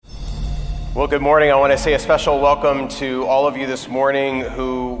Well, good morning. I want to say a special welcome to all of you this morning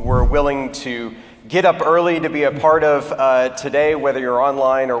who were willing to get up early to be a part of today, whether you're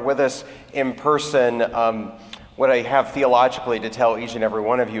online or with us in person. What I have theologically to tell each and every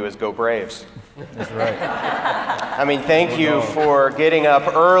one of you is go Braves. That's right. I mean, thank you for getting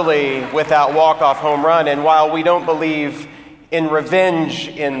up early with that walk-off home run. And while we don't believe in revenge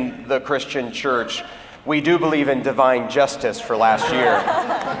in the Christian church, we do believe in divine justice for last year.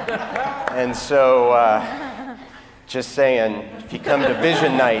 And so, just saying, if you come to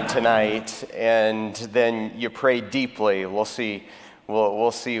Vision Night tonight and then you pray deeply, we'll see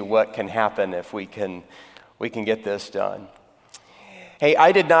what can happen if we can get this done. Hey,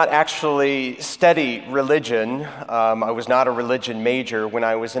 I did not actually study religion. I was not a religion major when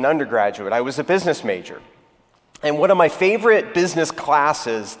I was an undergraduate. I was a business major. And one of my favorite business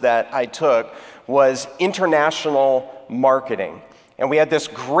classes that I took was international marketing. And we had this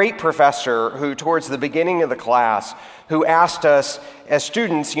great professor who, towards the beginning of the class, who asked us as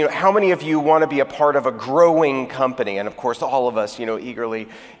students, how many of you want to be a part of a growing company? And of course, all of us, eagerly,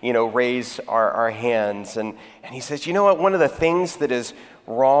 raise our hands. And he says, you know what? One of the things that is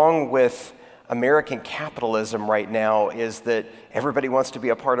wrong with American capitalism right now is that everybody wants to be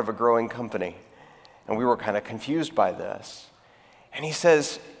a part of a growing company. And we were kind of confused by this. And he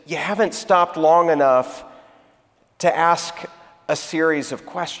says, you haven't stopped long enough to ask a series of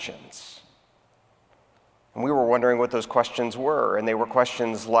questions. And we were wondering what those questions were. And they were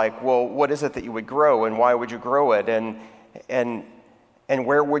questions like, well, what is it that you would grow, and why would you grow it, and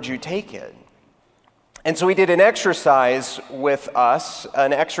where would you take it? And so he did an exercise with us,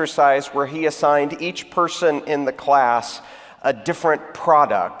 an exercise where he assigned each person in the class a different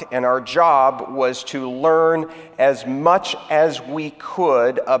product, and our job was to learn as much as we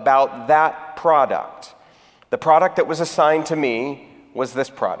could about that product. The product that was assigned to me was this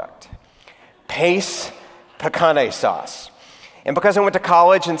product, Pace Picante Sauce. And because I went to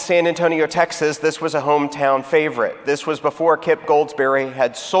college in San Antonio, Texas, this was a hometown favorite. This was before Kip Goldsberry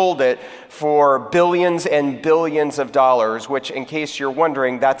had sold it for billions and billions of dollars, which, in case you're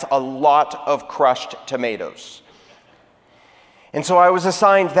wondering, that's a lot of crushed tomatoes. And so I was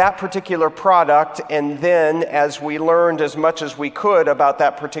assigned that particular product, and then as we learned as much as we could about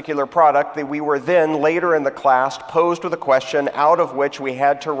that particular product, that we were then later in the class posed with a question out of which we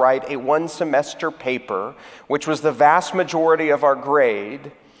had to write a one-semester paper, which was the vast majority of our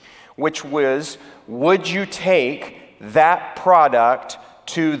grade, which was, would you take that product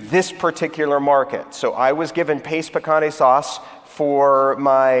to this particular market? So I was given Pace Picante Sauce for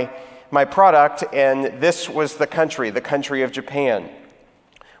my product, and this was the country of Japan.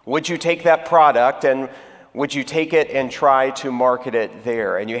 Would you take that product, and would you take it and try to market it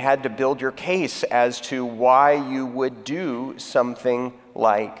there? And you had to build your case as to why you would do something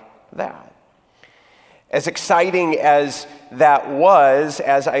like that. As exciting as that was,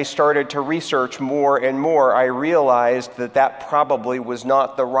 as I started to research more and more, I realized that that probably was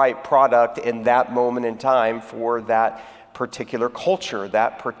not the right product in that moment in time for that particular culture,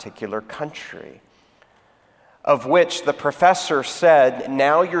 that particular country, of which the professor said,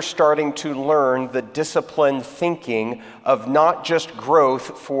 now you're starting to learn the disciplined thinking of not just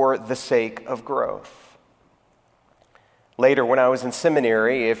growth for the sake of growth. Later, when I was in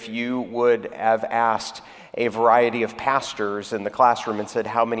seminary, if you would have asked a variety of pastors in the classroom and said,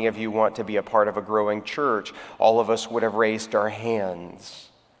 how many of you want to be a part of a growing church? All of us would have raised our hands.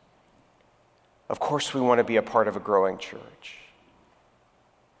 Of course, we want to be a part of a growing church.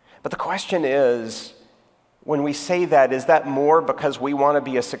 But the question is, when we say that, is that more because we want to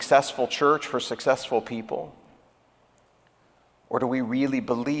be a successful church for successful people? Or do we really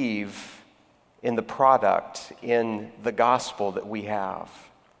believe in the product, in the gospel that we have?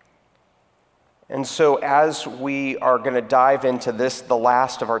 And so as we are going to dive into this, the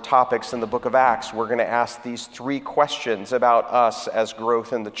last of our topics in the book of Acts, we're going to ask these three questions about us as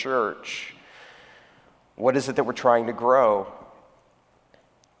growth in the church. What is it that we're trying to grow?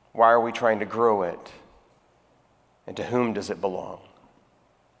 Why are we trying to grow it? And to whom does it belong?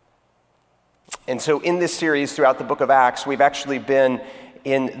 And so in this series throughout the book of Acts, we've actually been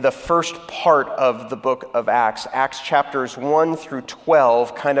in the first part of the book of Acts. Acts chapters 1 through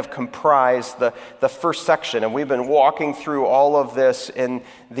 12 kind of comprise the first section. And we've been walking through all of this in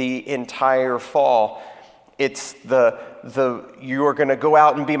the entire fall. It's you are going to go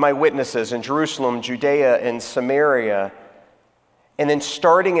out and be my witnesses in Jerusalem, Judea, and Samaria. And then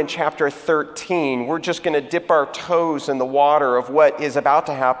starting in chapter 13, we're just going to dip our toes in the water of what is about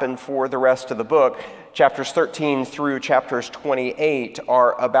to happen for the rest of the book. Chapters 13 through chapters 28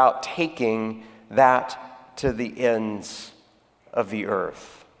 are about taking that to the ends of the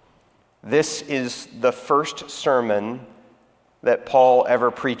earth. This is the first sermon that Paul ever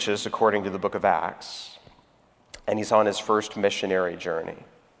preaches according to the book of Acts, and he's on his first missionary journey.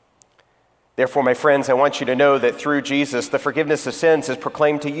 Therefore, my friends, I want you to know that through Jesus, the forgiveness of sins is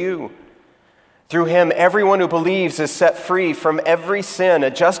proclaimed to you. Through him, everyone who believes is set free from every sin,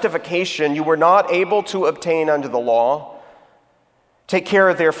 a justification you were not able to obtain under the law. Take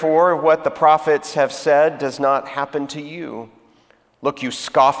care, therefore, what the prophets have said does not happen to you. Look, you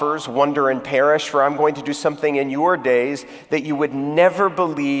scoffers, wonder and perish, for I'm going to do something in your days that you would never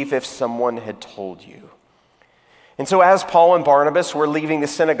believe if someone had told you. And so as Paul and Barnabas were leaving the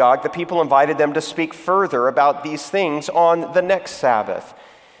synagogue, the people invited them to speak further about these things on the next Sabbath.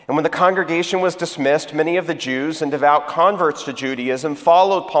 And when the congregation was dismissed, many of the Jews and devout converts to Judaism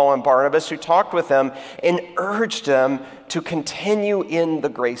followed Paul and Barnabas, who talked with them and urged them to continue in the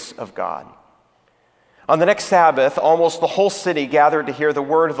grace of God. On the next Sabbath, almost the whole city gathered to hear the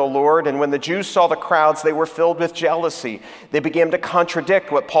word of the Lord, and when the Jews saw the crowds, they were filled with jealousy. They began to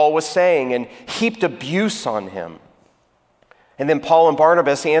contradict what Paul was saying and heaped abuse on him. And then Paul and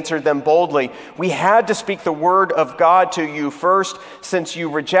Barnabas answered them boldly, "We had to speak the word of God to you first. Since you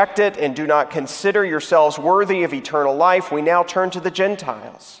reject it and do not consider yourselves worthy of eternal life, we now turn to the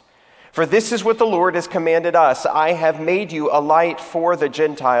Gentiles. For this is what the Lord has commanded us. I have made you a light for the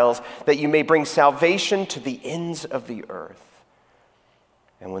Gentiles, that you may bring salvation to the ends of the earth."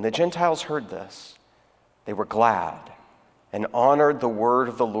 And when the Gentiles heard this, they were glad and honored the word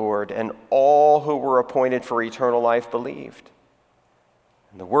of the Lord, and all who were appointed for eternal life believed.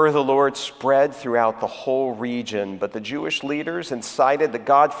 And the word of the Lord spread throughout the whole region, but the Jewish leaders incited the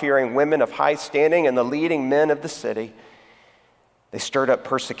God-fearing women of high standing and the leading men of the city. They stirred up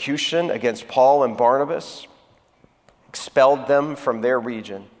persecution against Paul and Barnabas, expelled them from their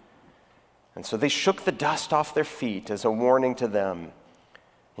region. And so they shook the dust off their feet as a warning to them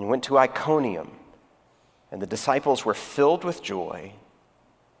and went to Iconium. And the disciples were filled with joy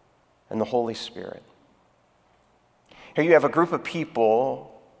and the Holy Spirit. Here you have a group of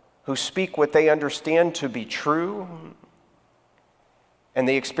people who speak what they understand to be true, and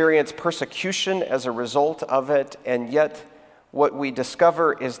they experience persecution as a result of it, and yet what we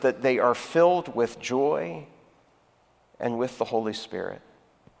discover is that they are filled with joy and with the Holy Spirit.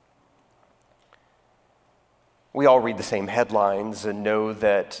 We all read the same headlines and know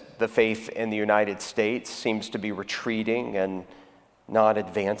that the faith in the United States seems to be retreating and not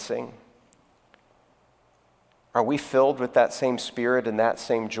advancing. Are we filled with that same spirit and that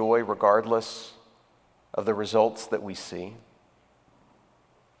same joy regardless of the results that we see?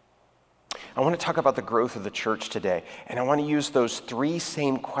 I want to talk about the growth of the church today, and I want to use those three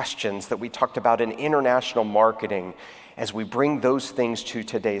same questions that we talked about in international marketing as we bring those things to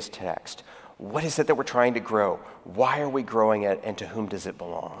today's text. What is it that we're trying to grow? Why are we growing it, and to whom does it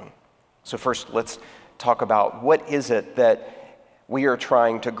belong? So first, let's talk about what is it that we are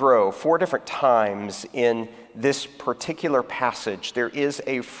trying to grow. 4 different times in this particular passage, there is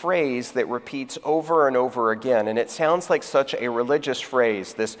a phrase that repeats over and over again, and it sounds like such a religious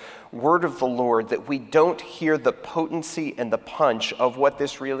phrase, this word of the Lord, that we don't hear the potency and the punch of what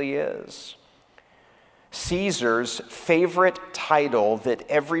this really is. Caesar's favorite title that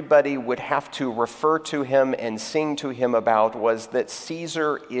everybody would have to refer to him and sing to him about was that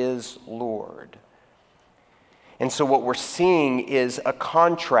Caesar is Lord. And so what we're seeing is a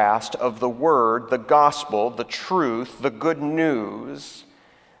contrast of the word, the gospel, the truth, the good news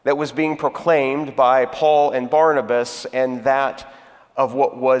that was being proclaimed by Paul and Barnabas, and that of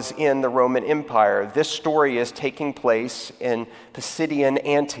what was in the Roman Empire. This story is taking place in Pisidian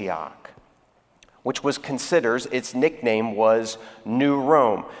Antioch, which was considered, its nickname was New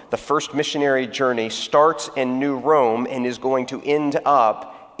Rome. The first missionary journey starts in New Rome and is going to end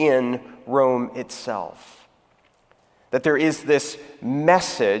up in Rome itself. That there is this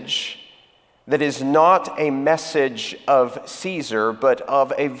message that is not a message of Caesar, but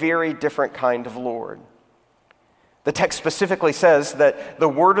of a very different kind of Lord. The text specifically says that the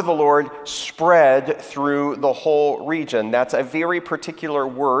word of the Lord spread through the whole region. That's a very particular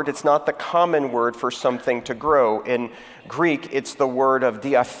word. It's not the common word for something to grow. In Greek, it's the word of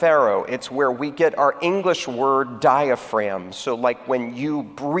diaphero. It's where we get our English word diaphragm. So like when you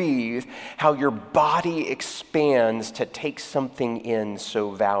breathe, how your body expands to take something in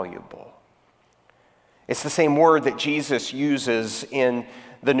so valuable. It's the same word that Jesus uses in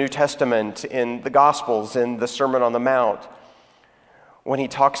the New Testament, in the Gospels, in the Sermon on the Mount, when he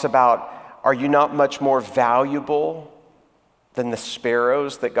talks about, are you not much more valuable than the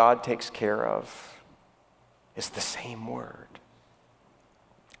sparrows that God takes care of? It's the same word.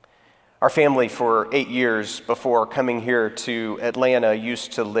 Our family for 8 years before coming here to Atlanta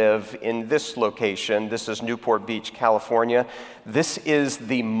used to live in this location. This is Newport Beach, California. This is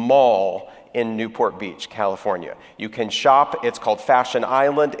the mall in Newport Beach, California. You can shop. It's called Fashion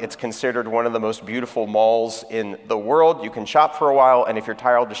Island. It's considered one of the most beautiful malls in the world. You can shop for a while, and if you're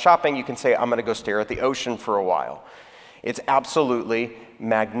tired of shopping, you can say, I'm going to go stare at the ocean for a while. It's absolutely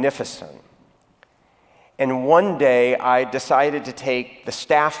magnificent. And one day, I decided to take the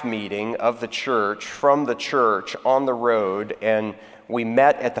staff meeting of the church from the church on the road, and we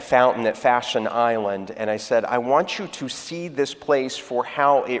met at the fountain at Fashion Island, and I said, I want you to see this place for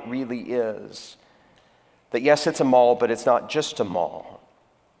how it really is. That yes, it's a mall, but it's not just a mall.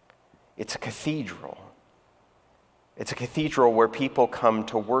 It's a cathedral. It's a cathedral where people come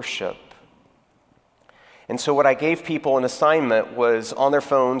to worship. And so what I gave people an assignment was on their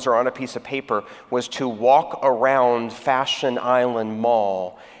phones or on a piece of paper was to walk around Fashion Island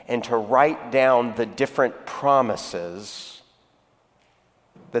Mall and to write down the different promises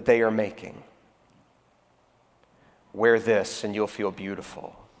that they are making. Wear this and you'll feel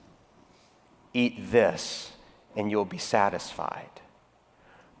beautiful. Eat this and you'll be satisfied.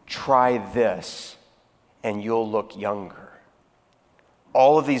 Try this and you'll look younger.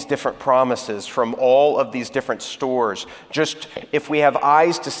 All of these different promises from all of these different stores, just if we have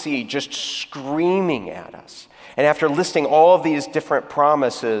eyes to see, just screaming at us. And after listing all of these different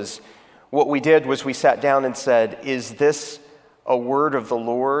promises, what we did was we sat down and said, is this a word of the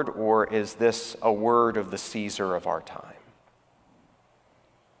Lord, or is this a word of the Caesar of our time?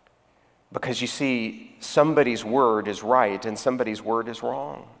 Because you see, somebody's word is right and somebody's word is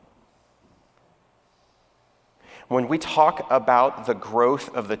wrong. When we talk about the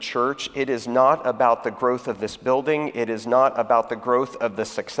growth of the church, it is not about the growth of this building. It is not about the growth of the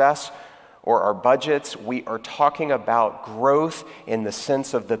success or our budgets. We are talking about growth in the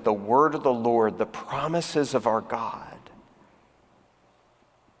sense of that the word of the Lord, the promises of our God,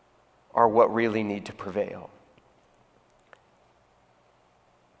 are what really need to prevail.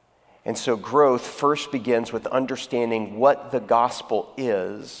 And so growth first begins with understanding what the gospel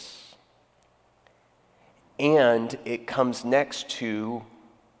is. And it comes next to,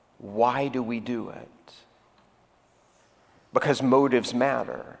 why do we do it? Because motives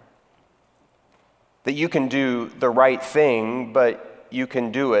matter. That you can do the right thing, but you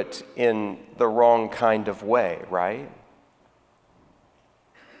can do it in the wrong kind of way, right?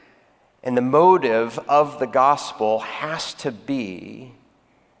 And the motive of the gospel has to be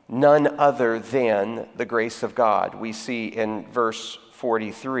none other than the grace of God. We see in verse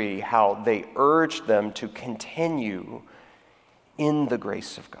 43 how they urged them to continue in the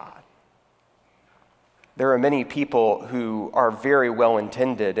grace of God. There are many people who are very well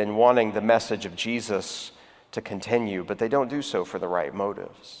intended in wanting the message of Jesus to continue, but they don't do so for the right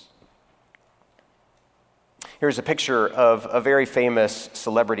motives. Here's a picture of a very famous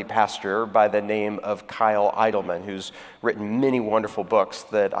celebrity pastor by the name of Kyle Idleman, who's written many wonderful books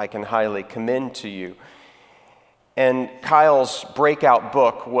that I can highly commend to you. And Kyle's breakout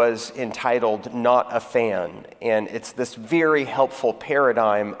book was entitled Not a Fan, and it's this very helpful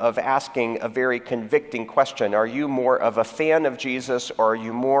paradigm of asking a very convicting question. Are you more of a fan of Jesus, or are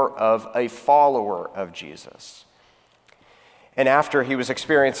you more of a follower of Jesus? And after he was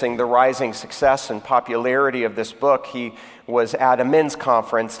experiencing the rising success and popularity of this book, he was at a men's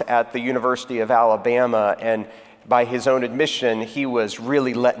conference at the University of Alabama, and by his own admission, he was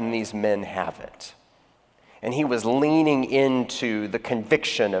really letting these men have it. And he was leaning into the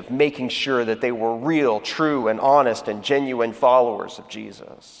conviction of making sure that they were real, true, and honest and genuine followers of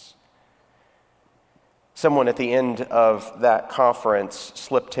Jesus. Someone at the end of that conference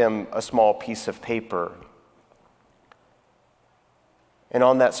slipped him a small piece of paper. And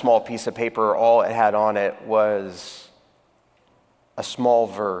on that small piece of paper, all it had on it was a small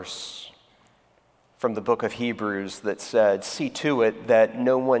verse from the book of Hebrews that said, "See to it that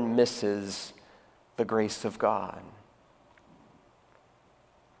no one misses the grace of God."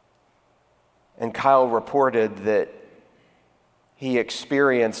 And Kyle reported that he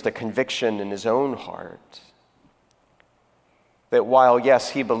experienced a conviction in his own heart that while, yes,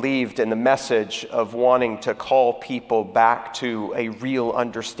 he believed in the message of wanting to call people back to a real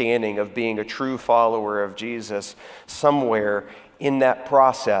understanding of being a true follower of Jesus, somewhere in that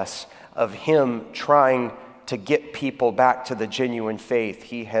process of him trying to get people back to the genuine faith,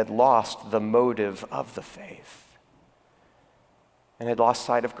 he had lost the motive of the faith and had lost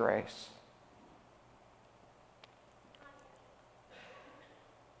sight of grace.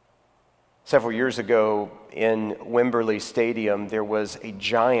 Several years ago in Wembley Stadium, there was a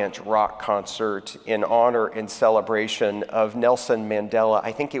giant rock concert in honor and celebration of Nelson Mandela.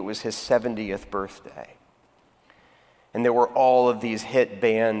 I think it was his 70th birthday. And there were all of these hit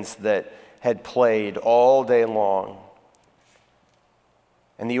bands that had played all day long.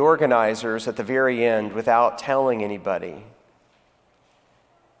 And the organizers at the very end, without telling anybody,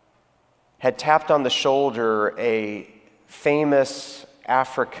 had tapped on the shoulder a famous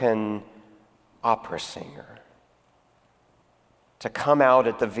African opera singer to come out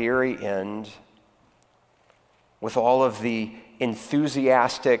at the very end with all of the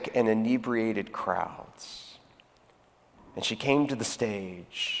enthusiastic and inebriated crowds. And she came to the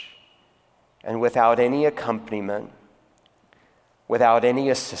stage, and without any accompaniment, without any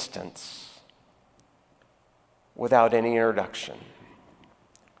assistance, without any introduction,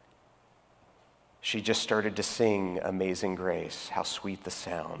 she just started to sing Amazing Grace, how sweet the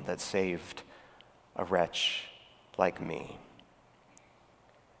sound that saved a wretch like me.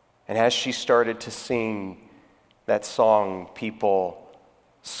 And as she started to sing that song, people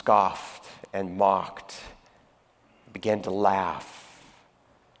scoffed and mocked, began to laugh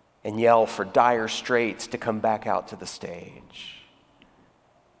and yell for Dire Straits to come back out to the stage.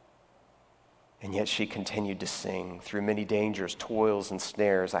 And yet she continued to sing, through many dangers, toils, and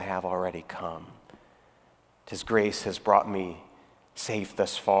snares I have already come. 'Tis grace has brought me safe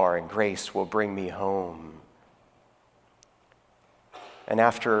thus far, and grace will bring me home. And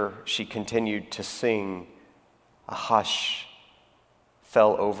after she continued to sing, a hush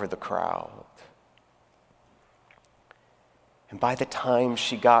fell over the crowd. And by the time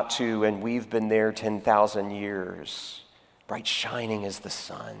she got to, and we've been there 10,000 years, bright shining as the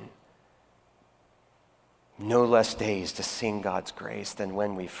sun, no less days to sing God's grace than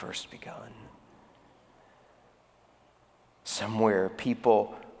when we first begun. Somewhere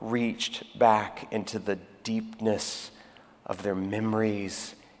people reached back into the deepness of their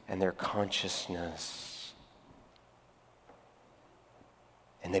memories and their consciousness,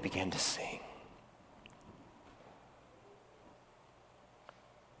 and they began to sing.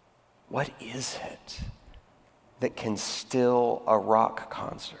 What is it that can still a rock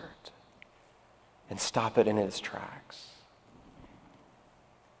concert and stop it in its tracks?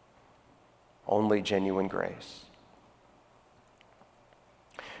 Only genuine grace.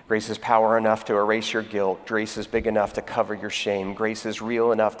 Grace is power enough to erase your guilt. Grace is big enough to cover your shame. Grace is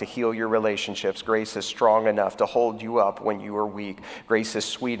real enough to heal your relationships. Grace is strong enough to hold you up when you are weak. Grace is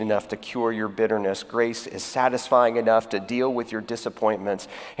sweet enough to cure your bitterness. Grace is satisfying enough to deal with your disappointments.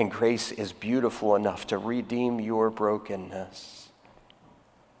 And grace is beautiful enough to redeem your brokenness.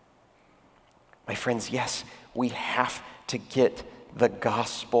 My friends, yes, we have to get the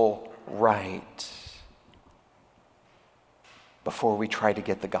gospel right before we try to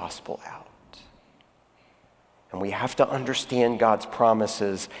get the gospel out. And we have to understand God's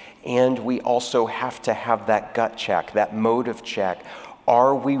promises, and we also have to have that gut check, that motive check.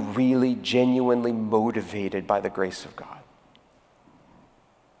 Are we really genuinely motivated by the grace of God?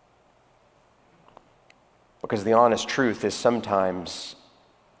 Because the honest truth is sometimes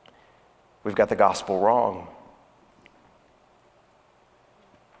we've got the gospel wrong,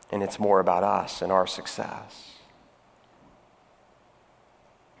 and it's more about us and our success.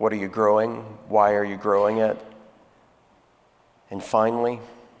 What are you growing? Why are you growing it? And finally,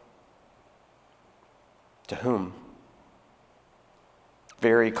 to whom?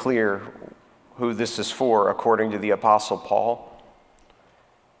 Very clear who this is for, according to the Apostle Paul.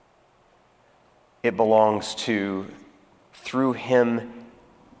 It belongs to, through him,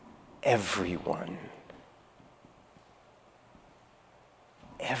 everyone.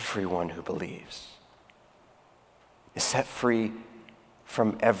 Everyone who believes is set free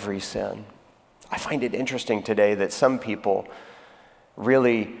from every sin. I find it interesting today that some people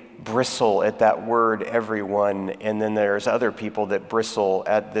really bristle at that word everyone, and then there's other people that bristle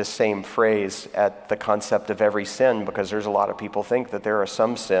at this same phrase, at the concept of every sin, because there's a lot of people think that there are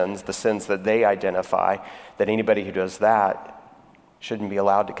some sins, the sins that they identify, that anybody who does that shouldn't be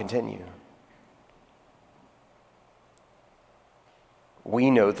allowed to continue.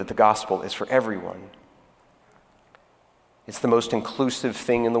 We know that the gospel is for everyone. It's the most inclusive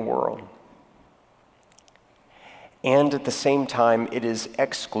thing in the world. And at the same time, it is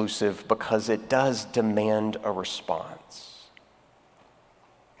exclusive because it does demand a response.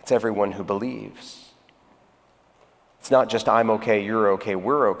 It's everyone who believes. It's not just I'm okay, you're okay,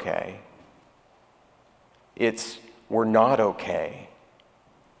 we're okay. It's we're not okay,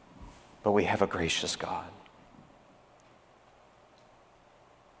 but we have a gracious God.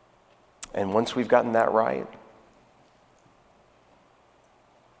 And once we've gotten that right,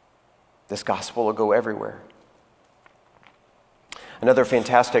 This gospel will go everywhere. Another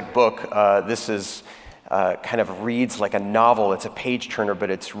fantastic book, this is kind of reads like a novel. It's a page-turner, but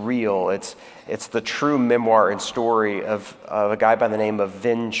it's real. It's the true memoir and story of a guy by the name of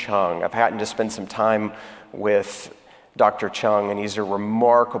Vinh Chung. I've happened to spend some time with Dr. Chung, and he's a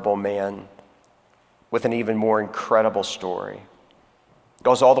remarkable man with an even more incredible story. It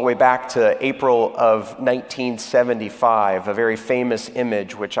goes all the way back to April of 1975, a very famous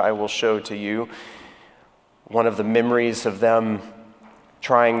image which I will show to you. One of the memories of them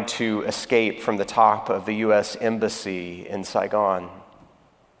trying to escape from the top of the U.S. Embassy in Saigon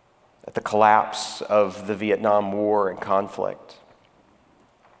at the collapse of the Vietnam War and conflict.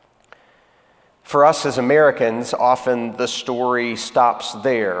 For us as Americans, often the story stops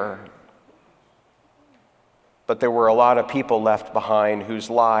there, but there were a lot of people left behind whose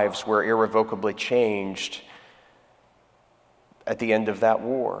lives were irrevocably changed at the end of that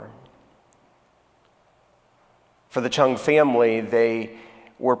war. For the Chung family, they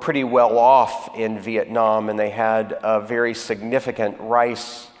were pretty well off in Vietnam, and they had a very significant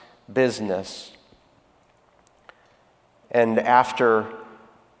rice business. And after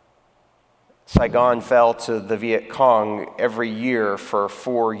Saigon fell to the Viet Cong, every year for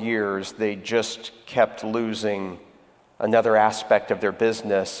 4 years, they just kept losing another aspect of their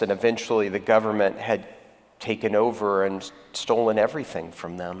business, and eventually the government had taken over and stolen everything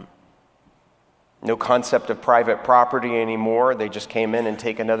from them. No concept of private property anymore. They just came in and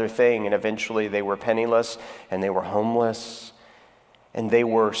take another thing, and eventually they were penniless and they were homeless. And they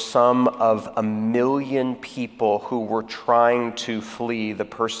were some of 1 million people who were trying to flee the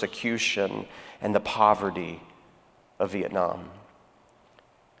persecution and the poverty of Vietnam.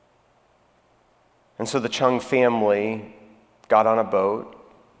 And so the Chung family got on a boat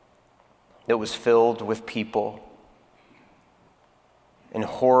that was filled with people in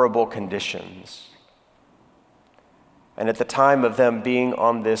horrible conditions. And at the time of them being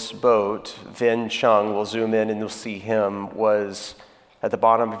on this boat, Vinh Chung, we'll zoom in and you'll see him, was at the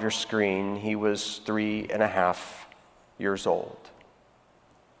bottom of your screen. He was 3.5 years old.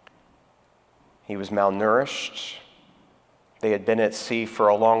 He was malnourished. They had been at sea for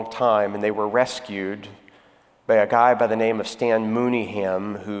a long time, and they were rescued by a guy by the name of Stan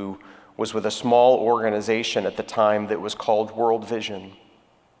Mooneyham, who was with a small organization at the time that was called World Vision,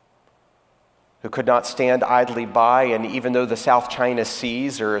 who could not stand idly by. And even though the South China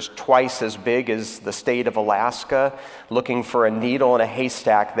Seas are twice as big as the state of Alaska, looking for a needle in a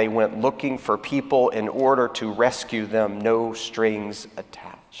haystack, they went looking for people in order to rescue them, no strings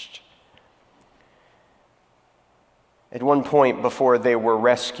attached. At one point before they were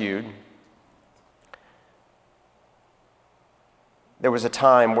rescued, there was a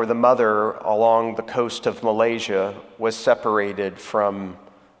time where the mother along the coast of Malaysia was separated from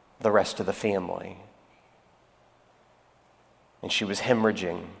the rest of the family. And she was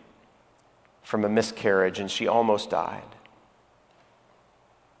hemorrhaging from a miscarriage, and she almost died.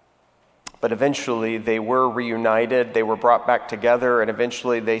 But eventually they were reunited, they were brought back together, and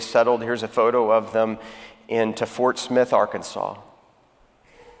eventually they settled, here's a photo of them, into Fort Smith, Arkansas.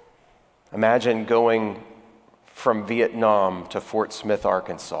 Imagine going from Vietnam to Fort Smith,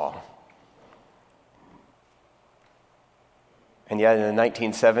 Arkansas. And yet in the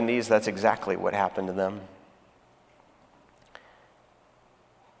 1970s, that's exactly what happened to them.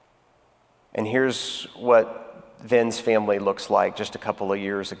 And here's what Vinh's family looks like just a couple of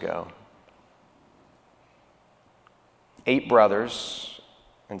years ago. 8 brothers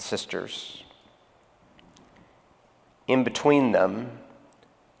and sisters. In between them,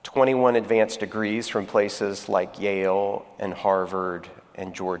 21 advanced degrees from places like Yale and Harvard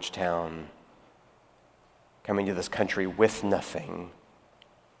and Georgetown, coming to this country with nothing,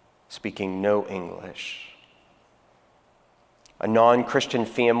 speaking no English. A non-Christian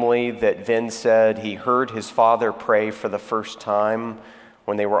family that Vinh said he heard his father pray for the first time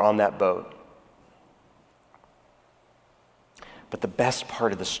when they were on that boat. But the best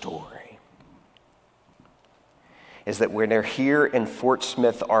part of the story is that when they're here in Fort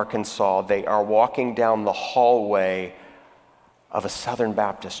Smith, Arkansas, they are walking down the hallway of a Southern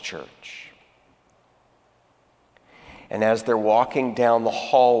Baptist church. And as they're walking down the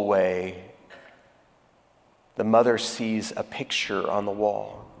hallway, the mother sees a picture on the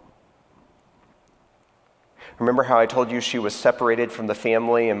wall. Remember how I told you she was separated from the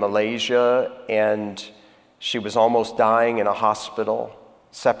family in Malaysia, and she was almost dying in a hospital,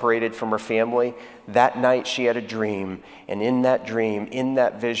 separated from her family? That night she had a dream, and in that dream, in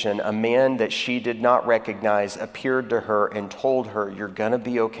that vision, a man that she did not recognize appeared to her and told her, "You're going to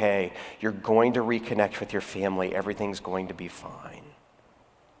be okay. You're going to reconnect with your family. Everything's going to be fine."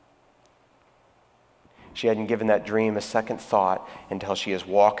 She hadn't given that dream a second thought until she is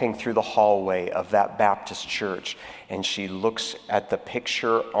walking through the hallway of that Baptist church, and she looks at the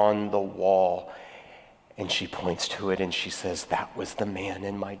picture on the wall, and she points to it and she says, "That was the man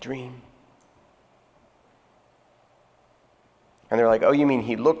in my dream." And they're like, "Oh, you mean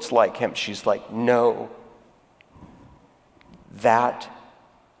he looked like him?" She's like, "No. That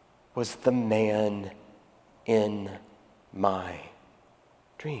was the man in my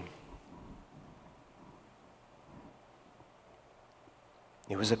dream."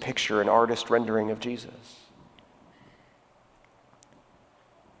 It was a picture, an artist rendering of Jesus.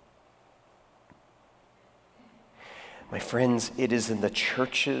 My friends, it is in the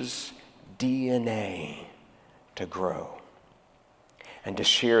church's DNA to grow and to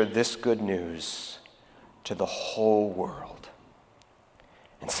share this good news to the whole world.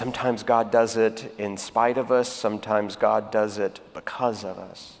 And sometimes God does it in spite of us, sometimes God does it because of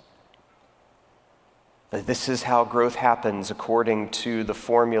us. But this is how growth happens according to the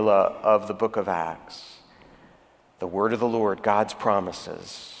formula of the book of Acts. The word of the Lord, God's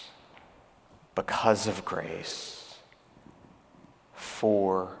promises, because of grace,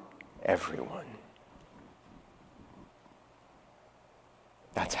 for everyone.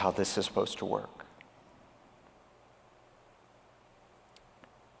 That's how this is supposed to work.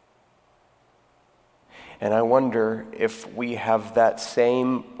 And I wonder if we have that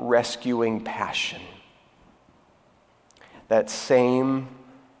same rescuing passion, that same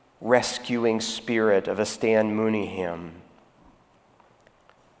rescuing spirit of a Stan Mooneyham,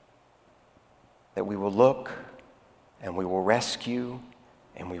 that we will look and we will rescue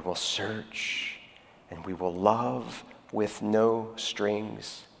and we will search and we will love with no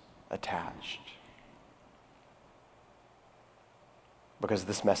strings attached. Because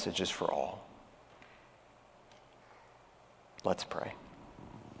this message is for all. Let's pray.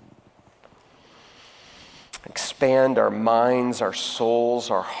 Expand our minds, our souls,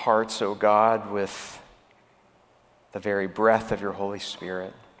 our hearts, O God, with the very breath of your Holy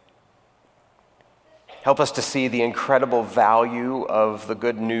Spirit. Help us to see the incredible value of the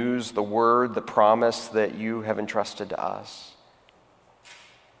good news, the word, the promise that you have entrusted to us.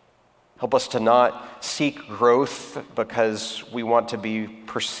 Help us to not seek growth because we want to be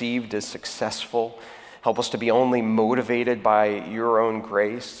perceived as successful. Help us to be only motivated by your own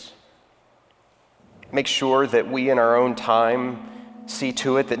grace. Make sure that we in our own time see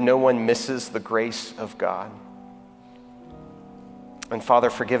to it that no one misses the grace of God. And Father,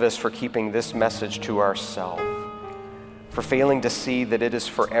 forgive us for keeping this message to ourselves, for failing to see that it is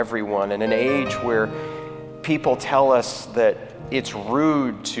for everyone. In an age where people tell us that it's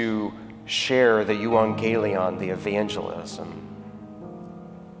rude to share the euangelion, the evangelism,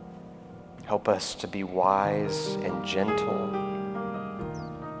 help us to be wise and gentle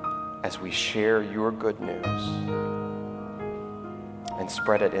as we share your good news and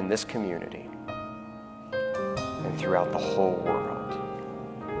spread it in this community and throughout the whole world.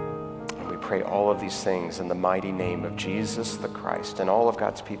 And we pray all of these things in the mighty name of Jesus the Christ, and all of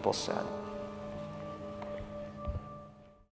God's people said,